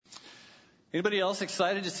Anybody else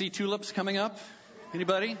excited to see tulips coming up?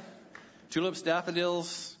 Anybody? Tulips,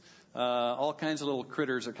 daffodils, all kinds of little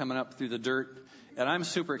critters are coming up through the dirt. And I'm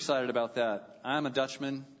super excited about that. I'm a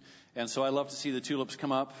Dutchman, and so I love to see the tulips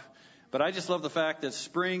come up. But I just love the fact that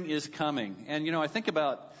spring is coming. And, I think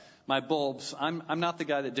about my bulbs. I'm not the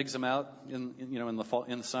guy that digs them out in the fall,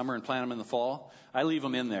 in the summer and plant them in the fall. I leave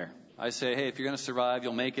them in there. I say, hey, if you're going to survive,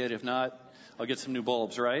 you'll make it. If not, I'll get some new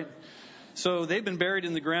bulbs, right? So they've been buried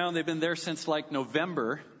in the ground. They've been there since like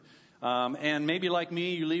November. And maybe like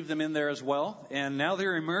me, you leave them in there as well. And now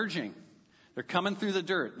they're emerging. They're coming through the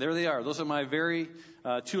dirt. There they are. Those are my very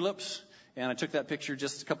tulips. And I took that picture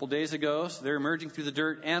just a couple days ago. So they're emerging through the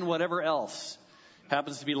dirt and whatever else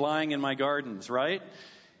happens to be lying in my gardens, right?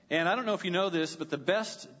 And I don't know if you know this, but the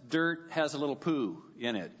best dirt has a little poo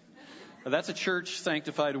in it. That's a church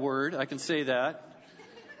sanctified word. I can say that.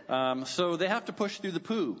 So they have to push through the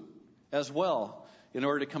poo as well in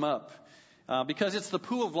order to come up. Because it's the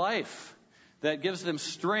poo of life that gives them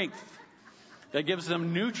strength, that gives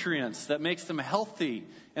them nutrients, that makes them healthy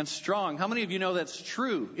and strong. How many of you know that's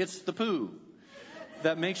true? It's the poo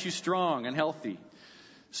that makes you strong and healthy.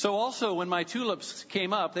 So also when my tulips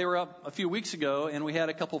came up, they were up a few weeks ago, and we had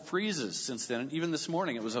a couple freezes since then. Even this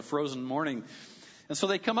morning, it was a frozen morning. And so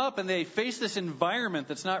they come up and they face this environment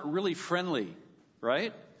that's not really friendly,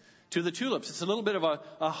 right? To the tulips. It's a little bit of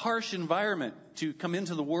a harsh environment to come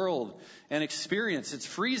into the world and experience. It's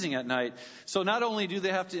freezing at night. So not only do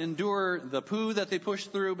they have to endure the poo that they push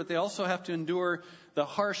through, but they also have to endure the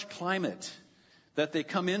harsh climate that they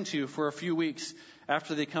come into for a few weeks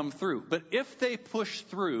after they come through. But if they push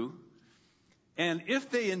through and if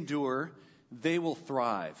they endure, they will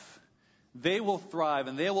thrive. They will thrive,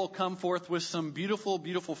 and they will come forth with some beautiful,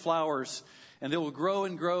 beautiful flowers, and they will grow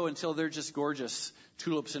and grow until they're just gorgeous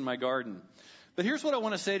tulips in my garden. But here's what I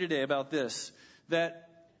want to say today about this, that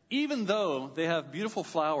even though they have beautiful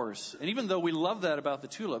flowers, and even though we love that about the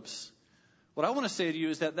tulips, what I want to say to you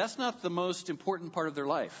is that that's not the most important part of their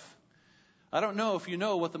life. I don't know if you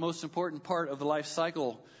know what the most important part of the life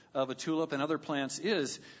cycle of a tulip and other plants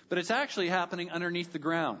is, but it's actually happening underneath the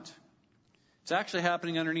ground. It's actually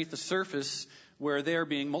happening underneath the surface where they are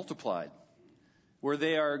being multiplied, where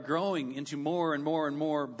they are growing into more and more and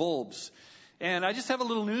more bulbs. And I just have a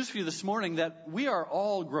little news for you this morning that we are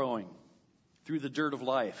all growing through the dirt of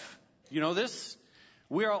life. You know this?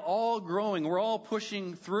 We are all growing. We're all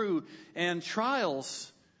pushing through. And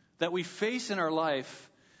trials that we face in our life,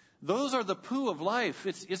 those are the poo of life.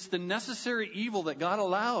 It's the necessary evil that God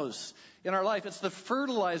allows in our life. It's the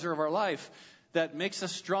fertilizer of our life that makes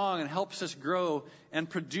us strong and helps us grow and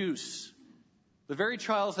produce. The very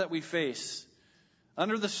trials that we face,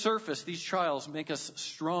 under the surface, these trials make us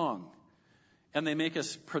strong and they make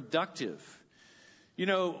us productive.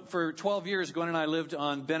 For 12 years, Gwen and I lived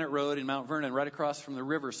on Bennett Road in Mount Vernon, right across from the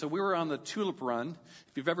river. So we were on the tulip run.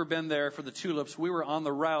 If you've ever been there for the tulips, we were on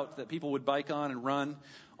the route that people would bike on and run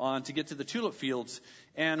on to get to the tulip fields.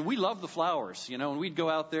 And we love the flowers, and we'd go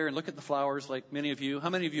out there and look at the flowers like many of you. How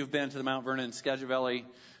many of you have been to the Mount Vernon, Skagit Valley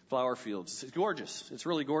flower fields? It's gorgeous. It's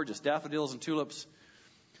really gorgeous. Daffodils and tulips.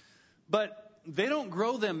 But they don't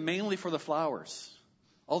grow them mainly for the flowers.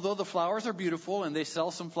 Although the flowers are beautiful and they sell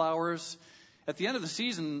some flowers, at the end of the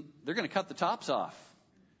season, they're going to cut the tops off,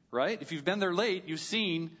 right? If you've been there late, you've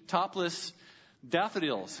seen topless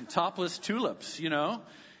daffodils and topless tulips,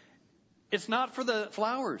 It's not for the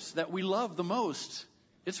flowers that we love the most.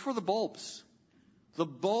 It's for the bulbs. The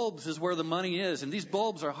bulbs is where the money is. And these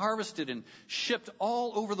bulbs are harvested and shipped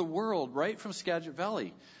all over the world, right from Skagit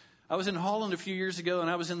Valley. I was in Holland a few years ago, and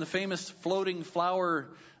I was in the famous floating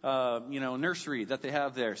flower, nursery that they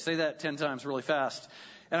have there. Say that 10 times really fast.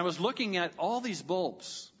 And I was looking at all these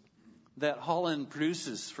bulbs that Holland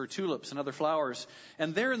produces for tulips and other flowers.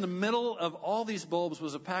 And there in the middle of all these bulbs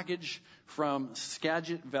was a package from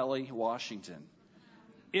Skagit Valley, Washington.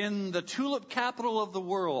 In the tulip capital of the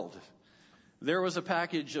world, there was a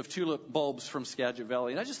package of tulip bulbs from Skagit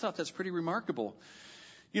Valley. And I just thought that's pretty remarkable.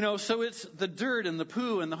 So it's the dirt and the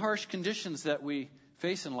poo and the harsh conditions that we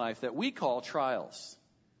face in life that we call trials.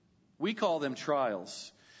 We call them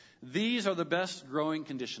trials. These are the best growing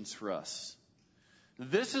conditions for us.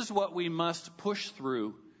 This is what we must push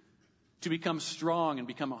through to become strong and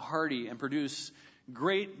become hardy and produce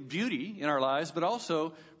great beauty in our lives, but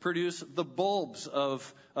also produce the bulbs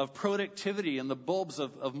of productivity and the bulbs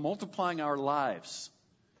of multiplying our lives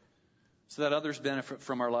so that others benefit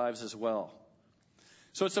from our lives as well.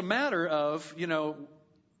 So it's a matter of,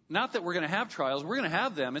 not that we're going to have trials. We're going to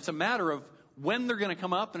have them. It's a matter of when they're going to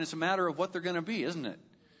come up, and it's a matter of what they're going to be, isn't it?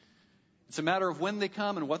 It's a matter of when they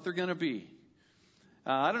come and what they're going to be.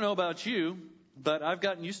 I don't know about you, but I've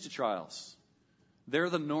gotten used to trials. They're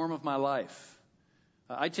the norm of my life.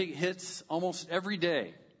 I take hits almost every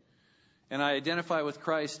day, and I identify with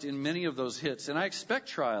Christ in many of those hits, and I expect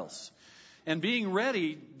trials. And being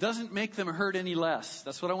ready doesn't make them hurt any less.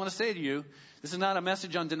 That's what I want to say to you. This is not a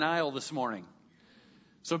message on denial this morning.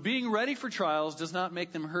 So being ready for trials does not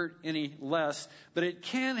make them hurt any less, but it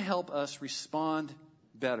can help us respond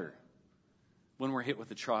better when we're hit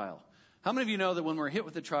with a trial. How many of you know that when we're hit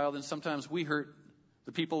with a trial, then sometimes we hurt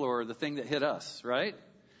the people or the thing that hit us, right?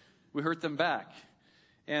 We hurt them back.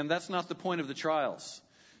 And that's not the point of the trials.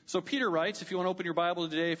 So Peter writes, if you want to open your Bible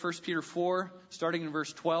today, 1 Peter 4, starting in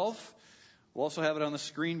verse 12. We'll also have it on the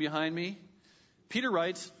screen behind me. Peter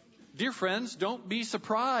writes, "Dear friends, don't be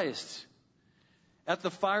surprised at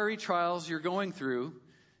the fiery trials you're going through,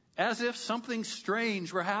 as if something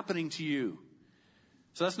strange were happening to you."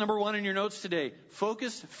 So that's number one in your notes today.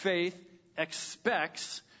 Focused faith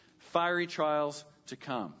expects fiery trials to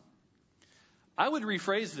come. I would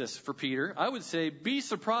rephrase this for Peter. I would say, be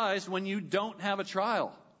surprised when you don't have a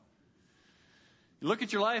trial. You look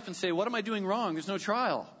at your life and say, what am I doing wrong? There's no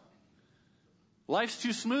trial. Life's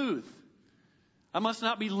too smooth. I must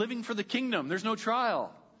not be living for the kingdom. There's no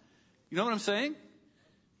trial. You know what I'm saying?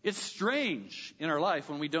 It's strange in our life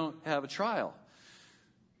when we don't have a trial.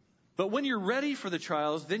 But when you're ready for the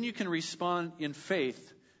trials, then you can respond in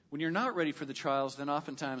faith. When you're not ready for the trials, then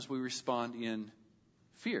oftentimes we respond in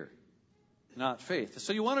fear, not faith.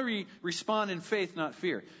 So you want to respond in faith, not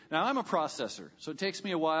fear. Now, I'm a processor, so it takes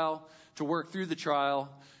me a while to work through the trial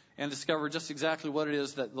and discover just exactly what it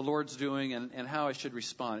is that the Lord's doing and how I should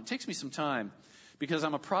respond. It takes me some time because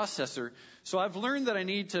I'm a processor. So I've learned that I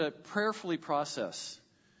need to prayerfully process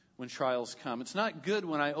when trials come. It's not good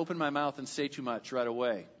when I open my mouth and say too much right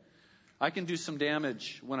away. I can do some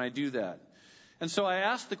damage when I do that. And so I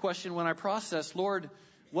ask the question when I process, Lord,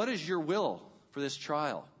 what is your will for this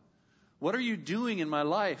trial? What are you doing in my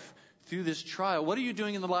life through this trial? What are you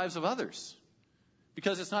doing in the lives of others?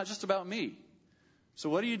 Because it's not just about me. So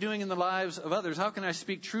what are you doing in the lives of others? How can I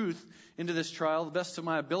speak truth into this trial the best of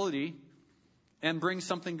my ability and bring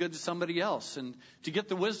something good to somebody else? And to get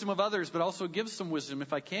the wisdom of others, but also give some wisdom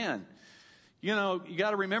if I can. You know, you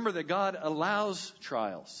got to remember that God allows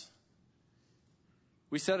trials.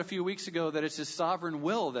 We said a few weeks ago that it's His sovereign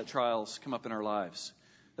will that trials come up in our lives,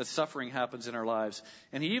 that suffering happens in our lives.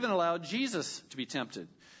 And He even allowed Jesus to be tempted.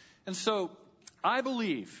 And so I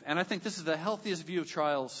believe, and I think this is the healthiest view of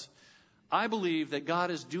trials, I believe that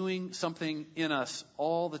God is doing something in us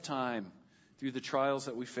all the time through the trials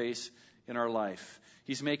that we face in our life.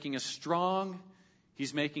 He's making us strong.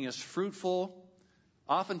 He's making us fruitful.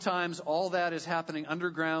 Oftentimes, all that is happening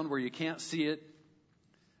underground where you can't see it.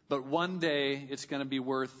 But one day, it's going to be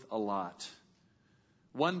worth a lot.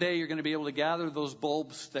 One day, you're going to be able to gather those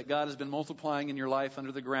bulbs that God has been multiplying in your life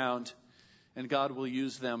under the ground, and God will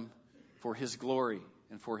use them for His glory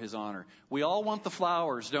and for His honor. We all want the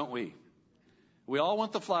flowers, don't we? We all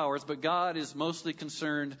want the flowers, but God is mostly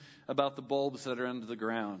concerned about the bulbs that are under the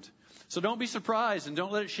ground. So don't be surprised and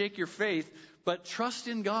don't let it shake your faith, but trust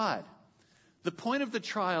in God. The point of the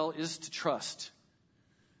trial is to trust.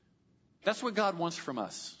 That's what God wants from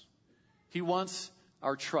us. He wants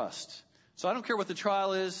our trust. So I don't care what the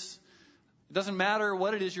trial is. It doesn't matter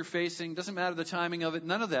what it is you're facing. It doesn't matter the timing of it.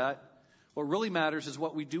 None of that. What really matters is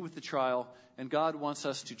what we do with the trial. And God wants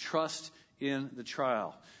us to trust in the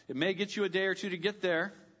trial. It may get you a day or two to get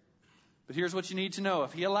there. But here's what you need to know.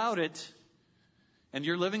 If He allowed it, and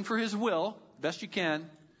you're living for His will, best you can,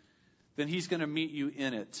 then He's going to meet you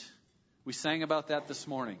in it. We sang about that this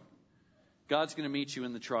morning. God's going to meet you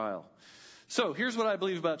in the trial. So here's what I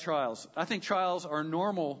believe about trials. I think trials are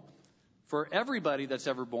normal for everybody that's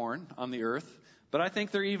ever born on the earth. But I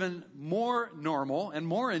think they're even more normal and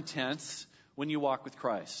more intense when you walk with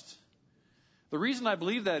Christ. The reason I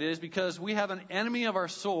believe that is because we have an enemy of our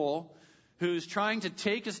soul who's trying to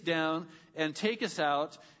take us down and take us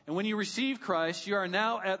out. And when you receive Christ, you are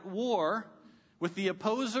now at war with the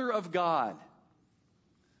opposer of God.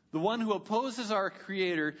 The one who opposes our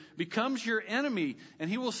Creator becomes your enemy, and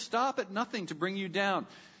he will stop at nothing to bring you down.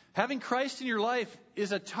 Having Christ in your life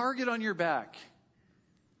is a target on your back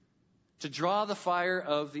to draw the fire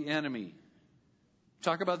of the enemy.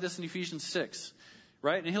 Talk about this in Ephesians 6,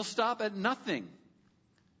 right? And he'll stop at nothing.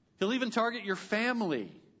 He'll even target your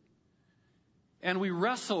family. And we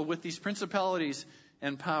wrestle with these principalities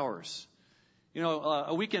and powers. You know,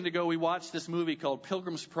 a weekend ago we watched this movie called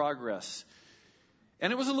Pilgrim's Progress.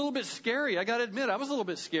 And it was a little bit scary. I got to admit, I was a little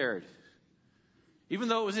bit scared. Even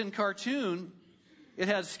though it was in cartoon, it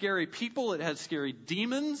had scary people. It had scary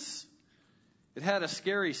demons. It had a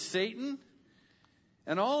scary Satan.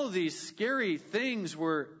 And all of these scary things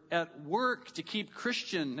were at work to keep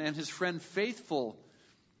Christian and his friend Faithful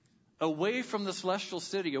away from the celestial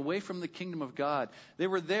city, away from the kingdom of God. They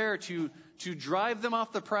were there to drive them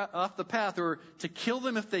off the path, or to kill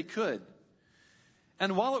them if they could.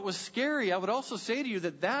 And while it was scary, I would also say to you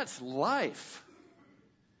that that's life.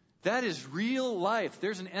 That is real life.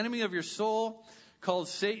 There's an enemy of your soul called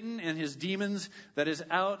Satan and his demons that is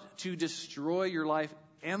out to destroy your life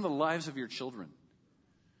and the lives of your children.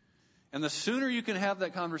 And the sooner you can have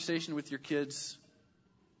that conversation with your kids,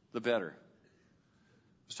 the better.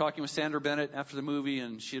 I was talking with Sandra Bennett after the movie,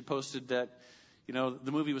 and she had posted that,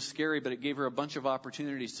 the movie was scary, but it gave her a bunch of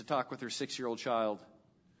opportunities to talk with her 6-year-old child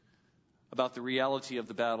about the reality of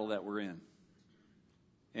the battle that we're in.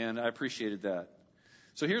 And I appreciated that.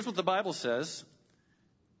 So here's what the Bible says.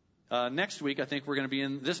 Next week, I think we're going to be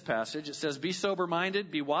in this passage. It says, "Be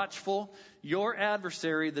sober-minded, be watchful. Your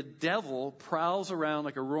adversary, the devil, prowls around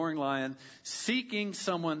like a roaring lion, seeking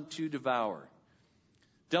someone to devour."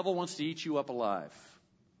 Devil wants to eat you up alive.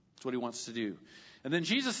 That's what he wants to do. And then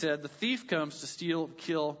Jesus said, "The thief comes to steal,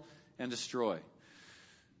 kill, and destroy."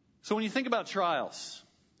 So when you think about trials,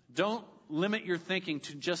 don't limit your thinking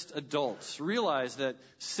to just adults. Realize that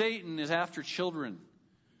Satan is after children.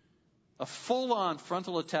 A full-on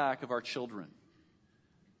frontal attack of our children.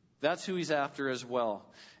 That's who he's after as well.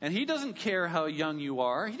 And he doesn't care how young you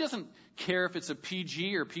are. He doesn't care if it's a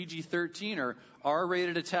PG or PG-13 or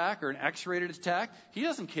R-rated attack or an X-rated attack. He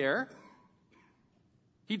doesn't care.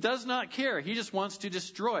 He does not care. He just wants to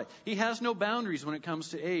destroy. He has no boundaries when it comes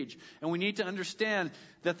to age. And we need to understand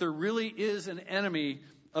that there really is an enemy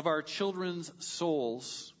of our children's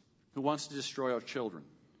souls who wants to destroy our children.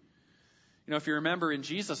 If you remember in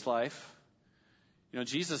Jesus' life,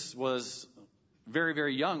 Jesus was very,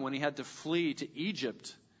 very young when he had to flee to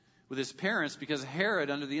Egypt with his parents because Herod,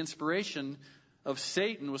 under the inspiration of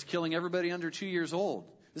Satan, was killing everybody under 2 years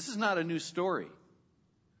old. This is not a new story.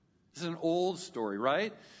 This is an old story,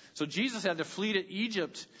 right? So Jesus had to flee to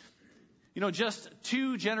Egypt. Just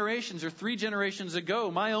 2 generations or 3 generations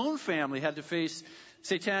ago, my own family had to face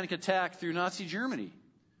satanic attack through Nazi Germany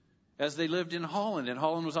as they lived in Holland, and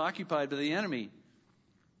Holland was occupied by the enemy.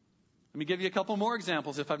 Let me give you a couple more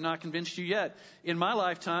examples if I've not convinced you yet. In my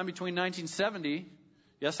lifetime, between 1970,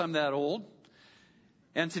 yes, I'm that old,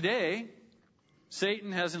 and today,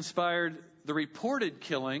 Satan has inspired the reported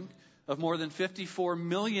killing of more than 54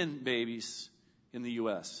 million babies in the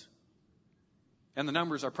U.S. And the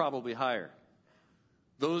numbers are probably higher.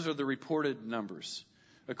 Those are the reported numbers,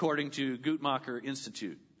 according to Guttmacher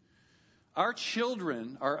Institute. Our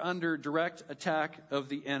children are under direct attack of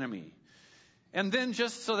the enemy. And then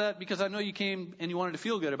just so that, because I know you came and you wanted to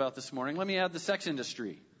feel good about this morning, let me add the sex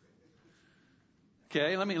industry.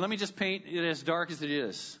 Okay, let me just paint it as dark as it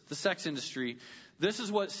is. The sex industry. This is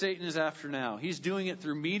what Satan is after now. He's doing it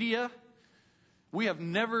through media. We have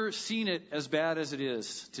never seen it as bad as it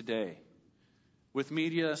is today. With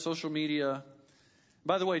media, social media.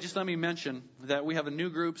 By the way, just let me mention that we have a new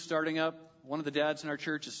group starting up. One of the dads in our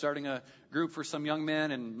church is starting a group for some young men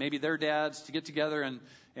and maybe their dads to get together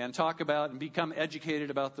and talk about and become educated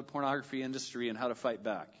about the pornography industry and how to fight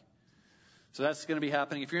back. So that's going to be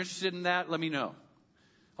happening. If you're interested in that, let me know.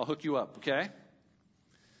 I'll hook you up, okay?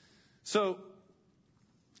 So,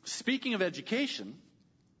 speaking of education,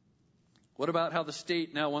 what about how the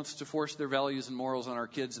state now wants to force their values and morals on our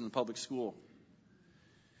kids in the public school?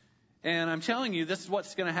 And I'm telling you, this is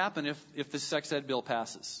what's going to happen if this sex ed bill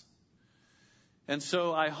passes. And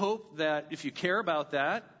so I hope that if you care about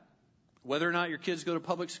that, whether or not your kids go to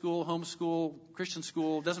public school, homeschool, Christian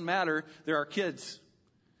school, doesn't matter, they're our kids.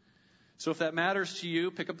 So if that matters to you,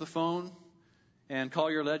 pick up the phone and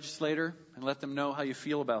call your legislator and let them know how you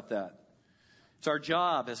feel about that. It's our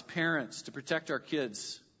job as parents to protect our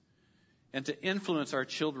kids and to influence our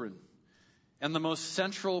children. And the most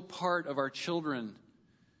central part of our children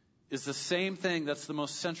is the same thing that's the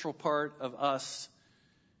most central part of us,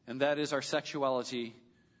 and that is our sexuality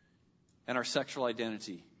and our sexual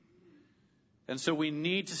identity. And so we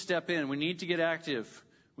need to step in. We need to get active.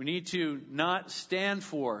 We need to not stand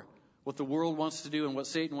for what the world wants to do and what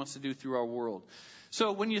Satan wants to do through our world.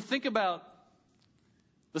 So when you think about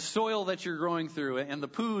the soil that you're growing through and the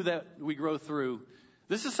poo that we grow through,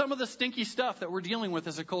 this is some of the stinky stuff that we're dealing with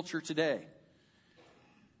as a culture today.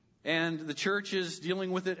 And the church is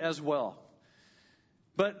dealing with it as well.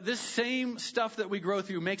 But this same stuff that we grow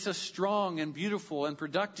through makes us strong and beautiful and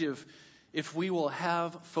productive if we will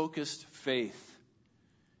have focused faith.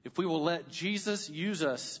 If we will let Jesus use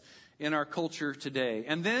us in our culture today.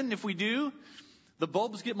 And then if we do, The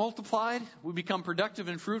bulbs get multiplied. We become productive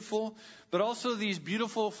and fruitful. But also these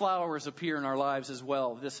beautiful flowers appear in our lives as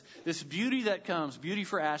well. This beauty that comes, beauty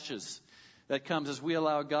for ashes, that comes as we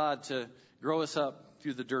allow God to grow us up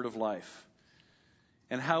through the dirt of life.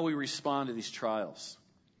 And how we respond to these trials.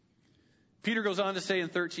 Peter goes on to say in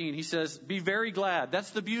 13, he says, be very glad.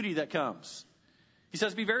 That's the beauty that comes. He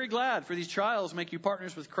says, be very glad, for these trials make you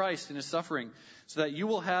partners with Christ in his suffering, so that you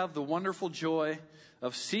will have the wonderful joy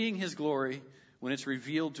of seeing his glory when it's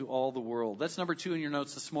revealed to all the world. That's number 2 in your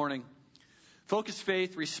notes this morning. Focused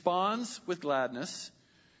faith responds with gladness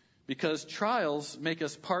because trials make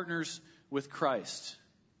us partners with Christ.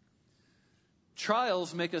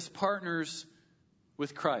 Trials make us partners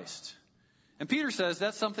with Christ. And Peter says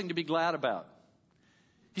that's something to be glad about.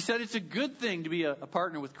 He said it's a good thing to be a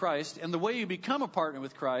partner with Christ, and the way you become a partner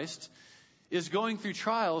with Christ is going through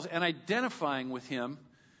trials and identifying with him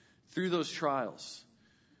through those trials.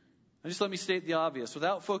 Now just let me state the obvious.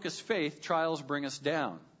 Without focused faith, trials bring us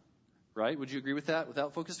down. Right? Would you agree with that?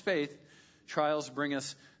 Without focused faith, trials bring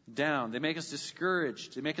us down. They make us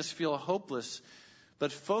discouraged. They make us feel hopeless.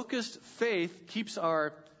 But focused faith keeps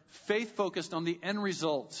our faith focused on the end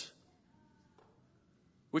result,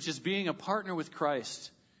 which is being a partner with Christ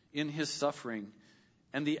in his suffering.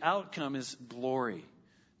 And the outcome is glory.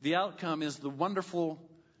 The outcome is the wonderful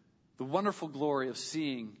glory of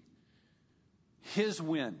seeing his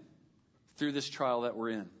win through this trial that we're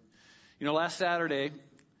in. You know, last Saturday,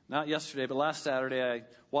 not yesterday, but last Saturday, I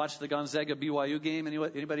watched the Gonzaga BYU game.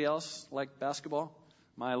 Anybody else like basketball?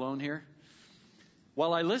 Am I alone here?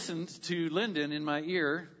 While I listened to Lyndon in my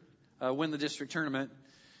ear win the district tournament,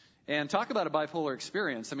 and talk about a bipolar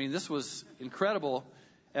experience. I mean, this was incredible,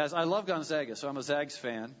 as I love Gonzaga, so I'm a Zags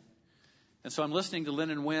fan. And so I'm listening to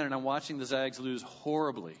Lyndon win, and I'm watching the Zags lose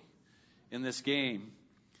horribly in this game.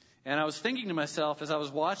 And I was thinking to myself as I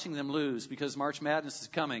was watching them lose, because March Madness is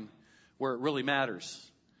coming where it really matters.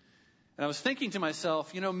 And I was thinking to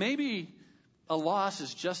myself, you know, maybe a loss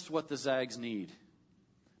is just what the Zags need.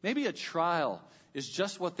 Maybe a trial is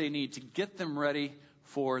just what they need to get them ready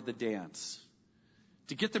for the dance.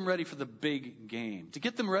 To get them ready for the big game. To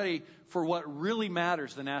get them ready for what really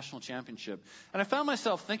matters, the national championship. And I found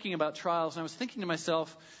myself thinking about trials, and I was thinking to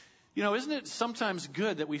myself, you know, isn't it sometimes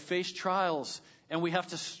good that we face trials and we have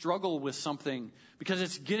to struggle with something because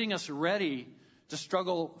it's getting us ready to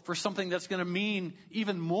struggle for something that's going to mean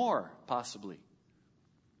even more, possibly,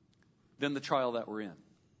 than the trial that we're in.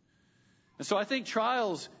 And so I think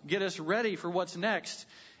trials get us ready for what's next.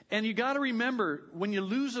 And you got to remember, when you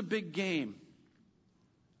lose a big game,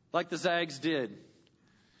 like the Zags did,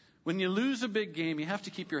 when you lose a big game, you have to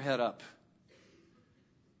keep your head up.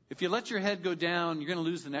 If you let your head go down, you're going to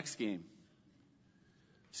lose the next game.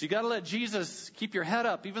 So you got to let Jesus keep your head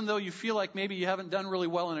up, even though you feel like maybe you haven't done really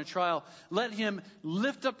well in a trial. Let him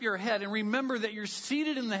lift up your head and remember that you're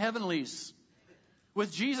seated in the heavenlies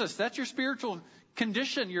with Jesus. That's your spiritual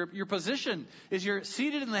condition. Your position is you're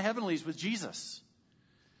seated in the heavenlies with Jesus.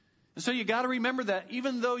 And so you got to remember that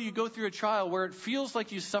even though you go through a trial where it feels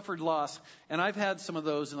like you suffered loss, and I've had some of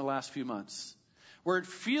those in the last few months, where it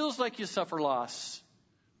feels like you suffer loss,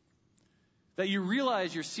 that you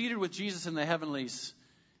realize you're seated with Jesus in the heavenlies.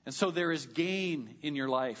 And so there is gain in your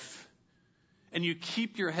life. And you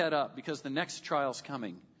keep your head up because the next trial's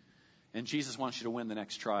coming. And Jesus wants you to win the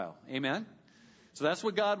next trial. Amen? So that's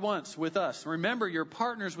what God wants with us. Remember, you're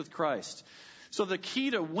partners with Christ. So the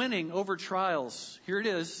key to winning over trials, here it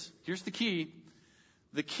is. Here's the key.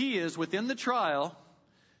 The key is within the trial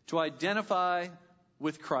to identify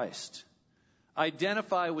with Christ.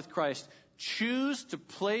 Identify with Christ. Choose to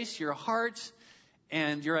place your heart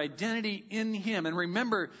and your identity in him. And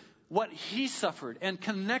remember what he suffered and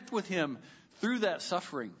connect with him through that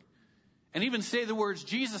suffering. And even say the words,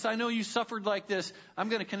 Jesus, I know you suffered like this. I'm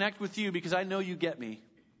going to connect with you because I know you get me.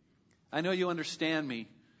 I know you understand me.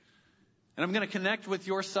 And I'm going to connect with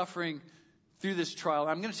your suffering through this trial.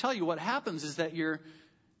 I'm going to tell you what happens is that your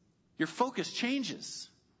focus changes.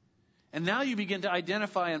 And now you begin to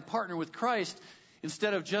identify and partner with Christ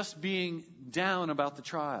instead of just being down about the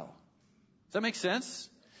trial. Does that make sense?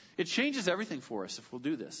 It changes everything for us if we'll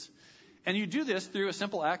do this. And you do this through a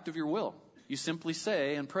simple act of your will. You simply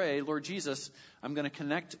say and pray, Lord Jesus, I'm going to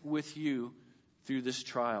connect with you through this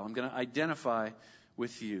trial. I'm going to identify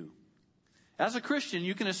with you. As a Christian,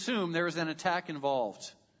 you can assume there is an attack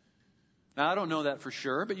involved. Now, I don't know that for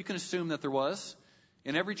sure, but you can assume that there was.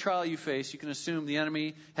 In every trial you face, you can assume the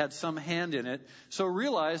enemy had some hand in it. So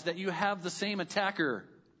realize that you have the same attacker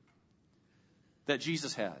that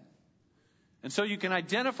Jesus had. And so you can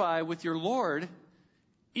identify with your Lord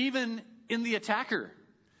even in the attacker.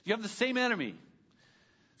 You have the same enemy.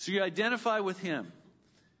 So you identify with him.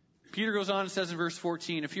 Peter goes on and says in verse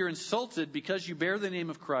 14, if you're insulted because you bear the name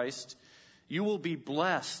of Christ, you will be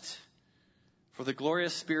blessed, for the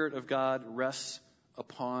glorious Spirit of God rests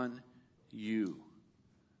upon you.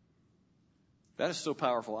 That is so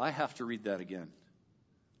powerful. I have to read that again.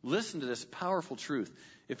 Listen to this powerful truth.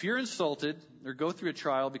 If you're insulted or go through a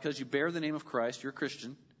trial because you bear the name of Christ, you're a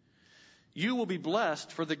Christian, you will be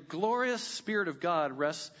blessed, for the glorious Spirit of God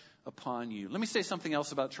rests upon you. Let me say something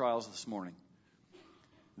else about trials this morning.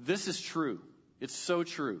 This is true. It's so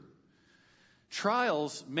true.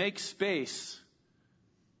 Trials make space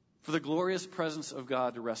for the glorious presence of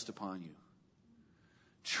God to rest upon you.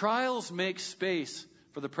 Trials make space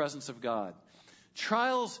for the presence of God.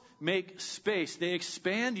 Trials make space. They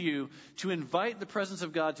expand you to invite the presence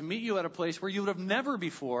of God to meet you at a place where you would have never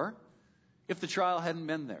before if the trial hadn't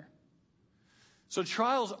been there. So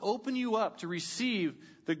trials open you up to receive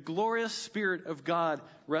the glorious Spirit of God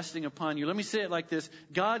resting upon you. Let me say it like this.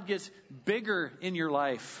 God gets bigger in your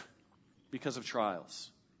life because of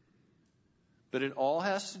trials. But it all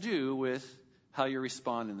has to do with how you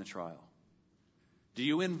respond in the trial. Do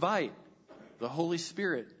you invite the Holy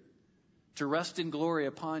Spirit to rest in glory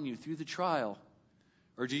upon you through the trial?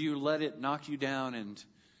 Or do you let it knock you down and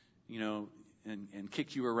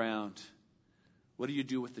kick you around? What do you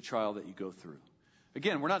do with the trial that you go through?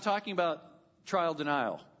 Again, we're not talking about trial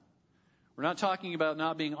denial. We're not talking about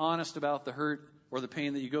not being honest about the hurt or the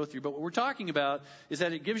pain that you go through. But what we're talking about is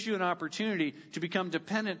that it gives you an opportunity to become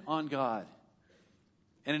dependent on God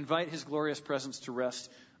and invite His glorious presence to rest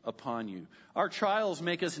upon you. Our trials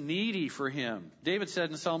make us needy for Him. David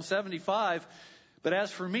said in Psalm 75, but as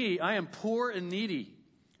for me, I am poor and needy.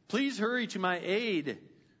 Please hurry to my aid,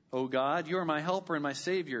 O God. You are my helper and my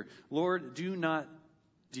Savior. Lord, do not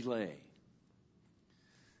delay.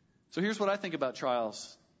 So here's what I think about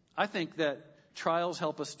trials. I think that trials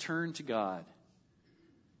help us turn to God.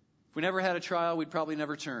 If we never had a trial, we'd probably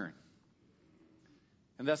never turn.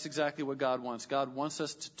 And that's exactly what God wants. God wants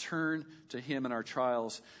us to turn to Him in our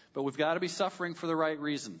trials. But we've got to be suffering for the right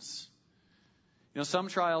reasons. Some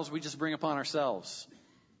trials we just bring upon ourselves.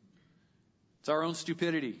 It's our own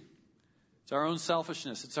stupidity. It's our own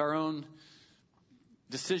selfishness. It's our own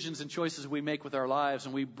decisions and choices we make with our lives.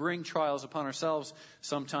 And we bring trials upon ourselves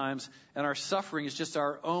sometimes. And our suffering is just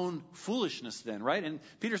our own foolishness then, right? And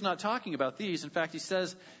Peter's not talking about these. In fact, he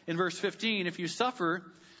says in verse 15, if you suffer,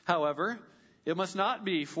 however, it must not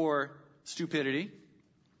be for stupidity,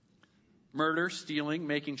 murder, stealing,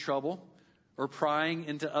 making trouble, or prying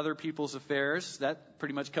into other people's affairs. That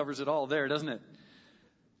pretty much covers it all there, doesn't it?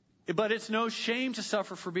 But it's no shame to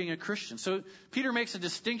suffer for being a Christian. So Peter makes a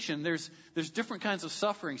distinction. There's different kinds of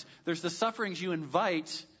sufferings. There's the sufferings you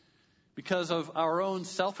invite because of our own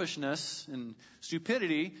selfishness and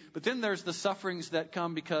stupidity. But then there's the sufferings that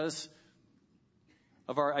come because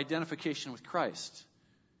of our identification with Christ.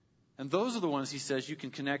 And those are the ones, he says, you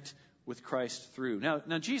can connect with Christ through.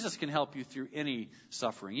 Now Jesus can help you through any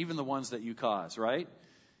suffering, even the ones that you cause, right?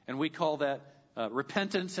 And we call that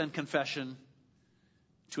repentance and confession,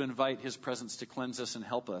 to invite His presence to cleanse us and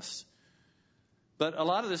help us. But a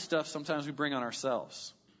lot of this stuff sometimes we bring on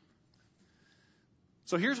ourselves.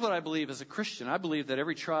 So here's what I believe as a Christian. I believe that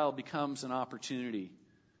every trial becomes an opportunity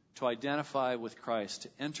to identify with Christ, to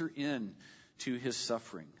enter in to His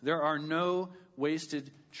suffering. There are no wasted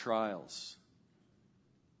trials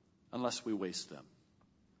unless we waste them.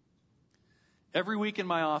 Every week in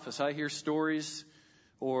my office, I hear stories,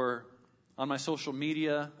 or on my social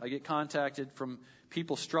media, I get contacted from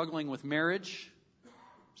people struggling with marriage,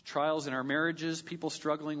 trials in our marriages, people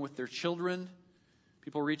struggling with their children,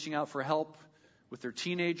 people reaching out for help with their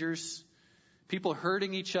teenagers, people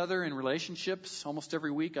hurting each other in relationships. Almost every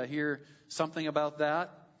week I hear something about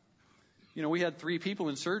that. We had 3 people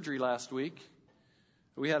in surgery last week.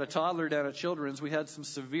 We had a toddler down at Children's. We had some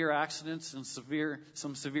severe accidents and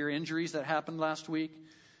some severe injuries that happened last week.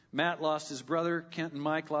 Matt lost his brother. Kent and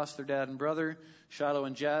Mike lost their dad and brother. Shiloh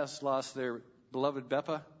and Jazz lost their beloved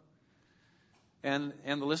Beppa. And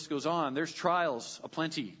the list goes on. There's trials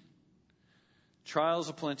aplenty. Trials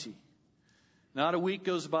aplenty. Not a week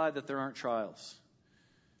goes by that there aren't trials.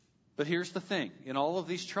 But here's the thing. In all of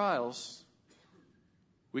these trials,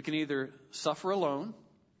 we can either suffer alone,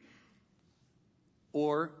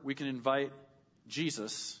 or we can invite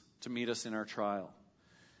Jesus to meet us in our trial.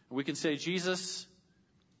 We can say, Jesus,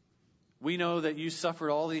 we know that you suffered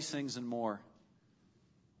all these things and more.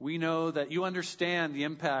 We know that you understand the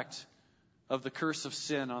impact of the curse of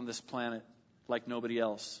sin on this planet like nobody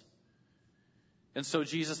else. And so,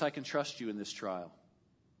 Jesus, I can trust you in this trial.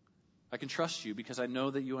 I can trust you because I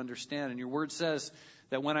know that you understand. And your word says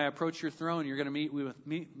that when I approach your throne, you're going to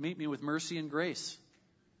meet me with mercy and grace.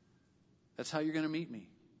 That's how you're going to meet me.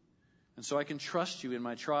 And so I can trust you in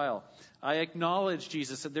my trial. I acknowledge,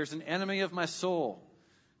 Jesus, that there's an enemy of my soul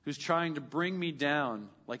who's trying to bring me down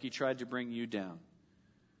like he tried to bring you down.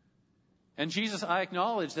 And Jesus, I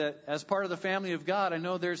acknowledge that as part of the family of God, I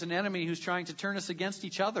know there's an enemy who's trying to turn us against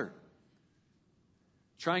each other,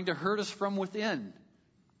 trying to hurt us from within.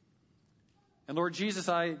 And Lord Jesus,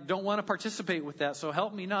 I don't want to participate with that, so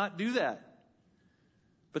help me not do that,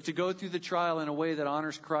 but to go through the trial in a way that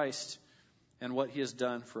honors Christ and what he has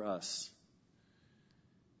done for us.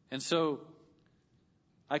 And so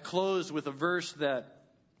I close with a verse that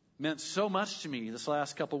meant so much to me this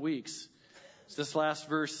last couple weeks. It's this last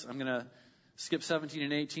verse. I'm going to skip 17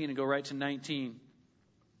 and 18 and go right to 19.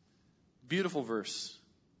 Beautiful verse.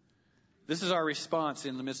 This is our response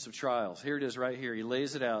in the midst of trials. Here it is right here. He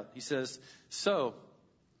lays it out. He says, so,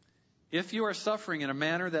 if you are suffering in a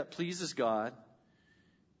manner that pleases God,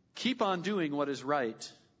 keep on doing what is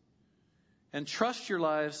right, and trust your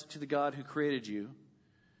lives to the God who created you,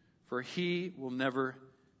 for he will never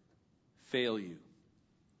fail you.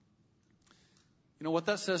 You know, what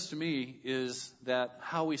that says to me is that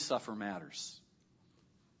how we suffer matters.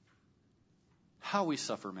 How we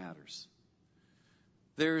suffer matters.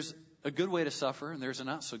 There's a good way to suffer, and there's a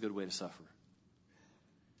not so good way to suffer.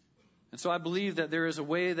 And so I believe that there is a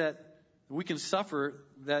way that we can suffer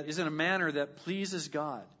that is in a manner that pleases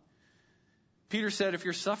God. Peter said, if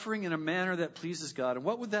you're suffering in a manner that pleases God, and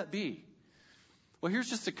what would that be? Well, here's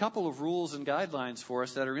just a couple of rules and guidelines for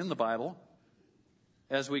us that are in the Bible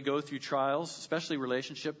as we go through trials, especially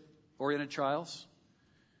relationship-oriented trials.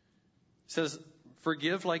 It says,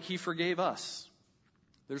 forgive like he forgave us.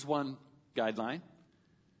 There's one guideline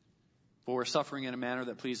for suffering in a manner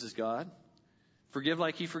that pleases God. Forgive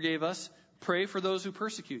like he forgave us. Pray for those who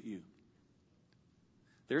persecute you.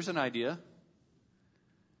 There's an idea.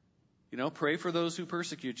 You know, pray for those who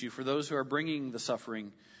persecute you, for those who are bringing the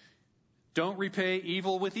suffering. Don't repay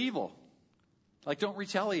evil with evil. Like, don't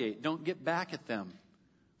retaliate. Don't get back at them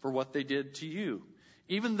for what they did to you,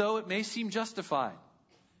 even though it may seem justified.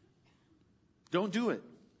 Don't do it.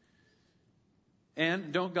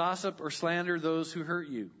 And don't gossip or slander those who hurt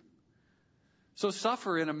you. So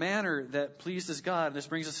suffer in a manner that pleases God. This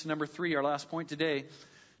brings us to number 3, our last point today.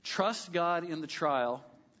 Trust God in the trial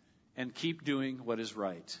and keep doing what is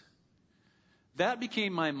right. That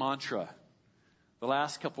became my mantra the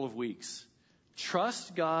last couple of weeks.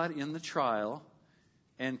 Trust God in the trial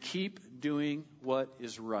and keep doing what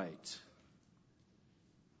is right.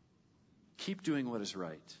 Keep doing what is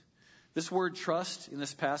right. This word trust in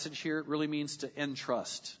this passage here really means to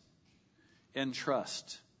entrust.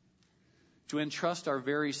 Entrust. To entrust our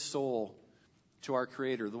very soul to our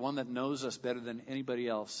Creator, the one that knows us better than anybody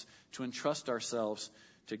else. To entrust ourselves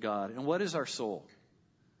to God. And what is our soul?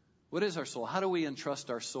 What is our soul? How do we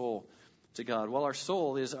entrust our soul to God? Well, our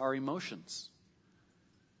soul is our emotions.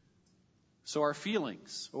 So our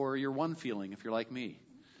feelings, or your one feeling if you're like me.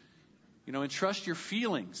 You know, entrust your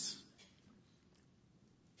feelings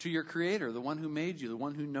to your Creator, the one who made you, the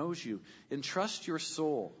one who knows you. Entrust your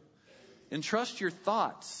soul. Entrust your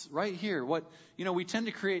thoughts right here. We tend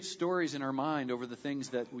to create stories in our mind over the things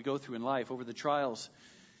that we go through in life, over the trials.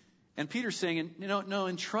 And Peter's saying, no,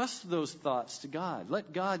 entrust those thoughts to God.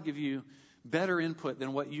 Let God give you better input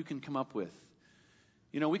than what you can come up with.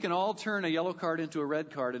 You know, we can all turn a yellow card into a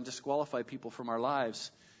red card and disqualify people from our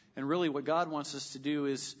lives. And really what God wants us to do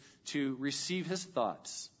is to receive his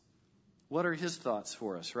thoughts. What are his thoughts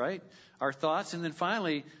for us, right? Our thoughts. And then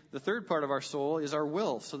finally, the third part of our soul is our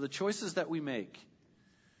will. So the choices that we make.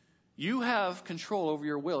 You have control over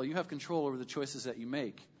your will. You have control over the choices that you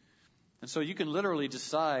make. And so you can literally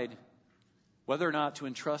decide whether or not to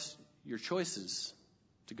entrust your choices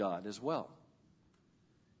to God as well.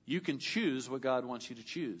 You can choose what God wants you to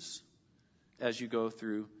choose as you go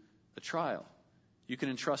through a trial. You can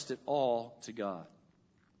entrust it all to God.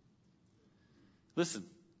 Listen,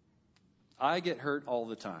 I get hurt all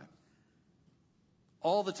the time.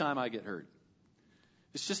 All the time I get hurt.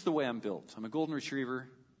 It's just the way I'm built. I'm a golden retriever,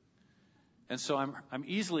 and so I'm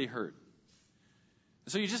easily hurt.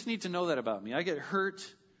 So you just need to know that about me. I get hurt,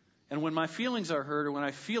 and when my feelings are hurt or when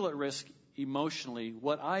I feel at risk emotionally,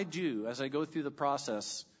 what I do as I go through the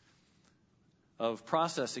process of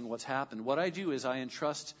processing what's happened, what I do is I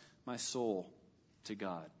entrust my soul to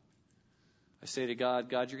God. I say to God,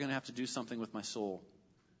 God, you're going to have to do something with my soul.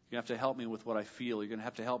 You're going to have to help me with what I feel. You're going to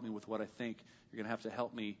have to help me with what I think. You're going to have to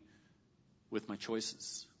help me with my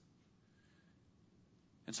choices.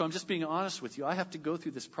 And so I'm just being honest with you. I have to go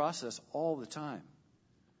through this process all the time.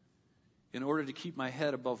 in order to keep my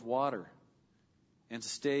head above water and to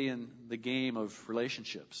stay in the game of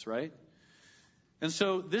relationships, right? And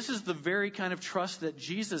so this is the very kind of trust that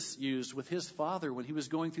Jesus used with his Father when he was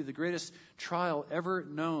going through the greatest trial ever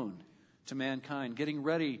known to mankind, getting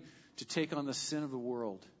ready to take on the sin of the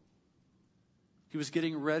world. He was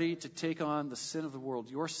getting ready to take on the sin of the world,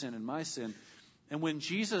 your sin and my sin. And when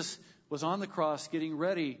Jesus was on the cross getting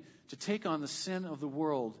ready to take on the sin of the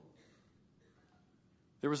world,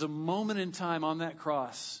 there was a moment in time on that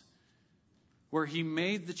cross where he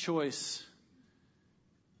made the choice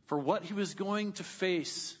for what he was going to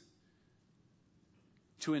face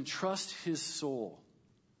to entrust his soul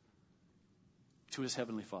to his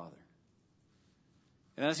Heavenly Father.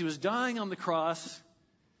 And as he was dying on the cross,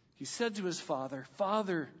 he said to his Father,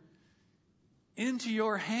 Father, into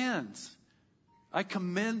your hands I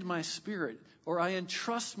commend my spirit, or I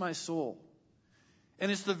entrust my soul.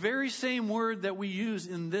 And it's the very same word that we use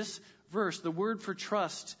in this verse, the word for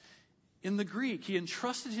trust in the Greek. He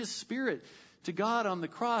entrusted his spirit to God on the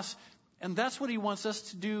cross. And that's what he wants us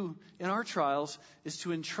to do in our trials, is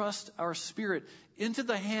to entrust our spirit into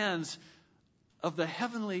the hands of the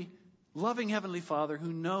heavenly, loving Heavenly Father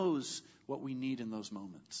who knows what we need in those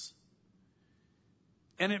moments.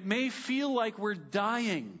 And it may feel like we're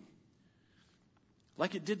dying,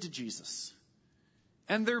 like it did to Jesus.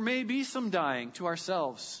 And there may be some dying to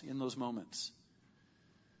ourselves in those moments.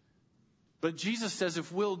 But Jesus says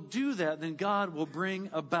if we'll do that, then God will bring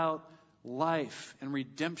about life and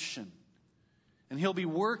redemption. And he'll be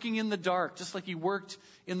working in the dark, just like he worked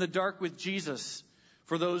in the dark with Jesus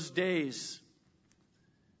for those days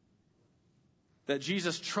that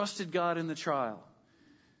Jesus trusted God in the trial.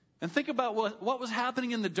 And think about what was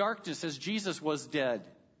happening in the darkness as Jesus was dead,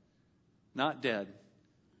 not dead.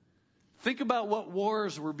 Think about what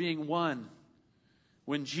wars were being won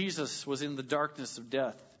when Jesus was in the darkness of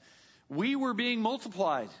death. We were being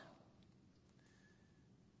multiplied.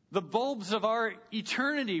 The bulbs of our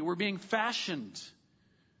eternity were being fashioned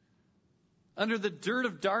under the dirt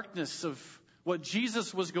of darkness of what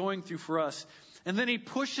Jesus was going through for us. And then he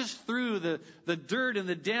pushes through the dirt and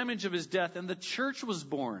the damage of his death, and the church was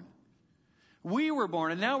born. We were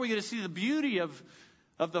born, and now we get to see the beauty of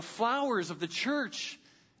the flowers of the church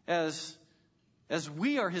as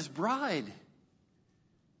we are his bride.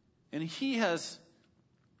 And he has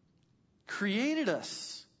created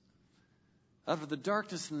us out of the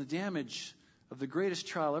darkness and the damage of the greatest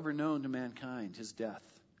trial ever known to mankind, his death.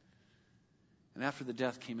 And after the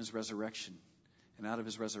death came his resurrection. And out of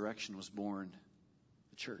his resurrection was born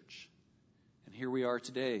the church. And here we are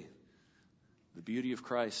today, the beauty of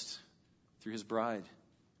Christ through his bride,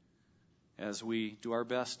 as we do our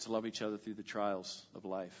best to love each other through the trials of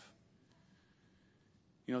life.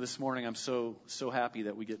 You know, this morning I'm so happy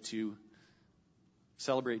that we get to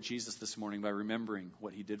celebrate Jesus this morning by remembering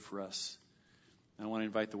what he did for us. And I want to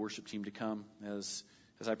invite the worship team to come as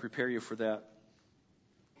I prepare you for that.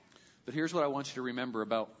 But here's what I want you to remember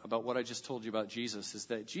about what I just told you about Jesus, is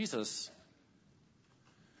that Jesus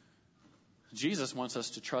wants us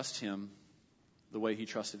to trust him the way he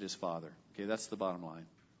trusted his Father. Okay, that's the bottom line.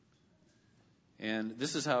 And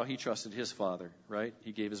this is how he trusted his Father, right?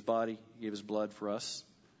 He gave his body, he gave his blood for us.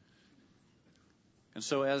 And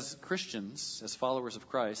so as Christians, as followers of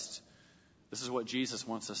Christ, this is what Jesus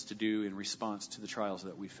wants us to do in response to the trials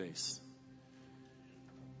that we face.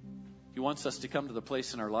 He wants us to come to the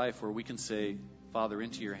place in our life where we can say, Father,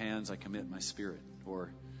 into your hands I commit my spirit,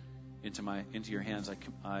 or into your hands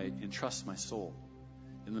I entrust my soul.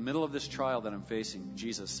 In the middle of this trial that I'm facing,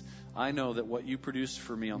 Jesus, I know that what you produced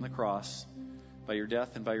for me on the cross, by your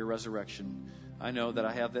death and by your resurrection, I know that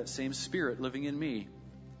I have that same spirit living in me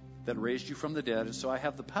that raised you from the dead. And so I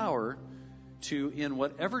have the power to, in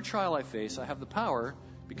whatever trial I face, I have the power,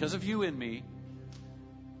 because of you in me,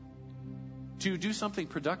 to do something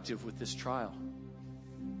productive with this trial.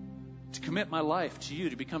 To commit my life to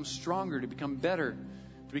you, to become stronger, to become better,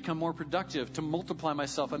 to become more productive, to multiply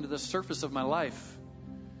myself under the surface of my life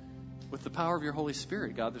with the power of your Holy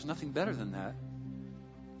Spirit, God. There's nothing better than that.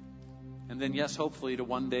 And then, yes, hopefully to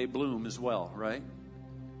one day bloom as well, right?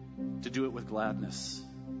 To do it with gladness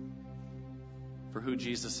for who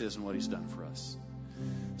Jesus is and what he's done for us.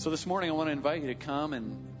 So this morning I want to invite you to come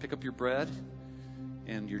and pick up your bread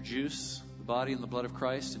and your juice, the body and the blood of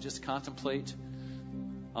Christ, and just contemplate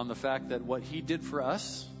on the fact that what he did for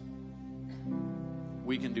us,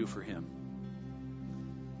 we can do for him.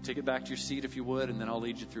 Take it back to your seat if you would, and then I'll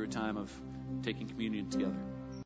lead you through a time of taking communion together.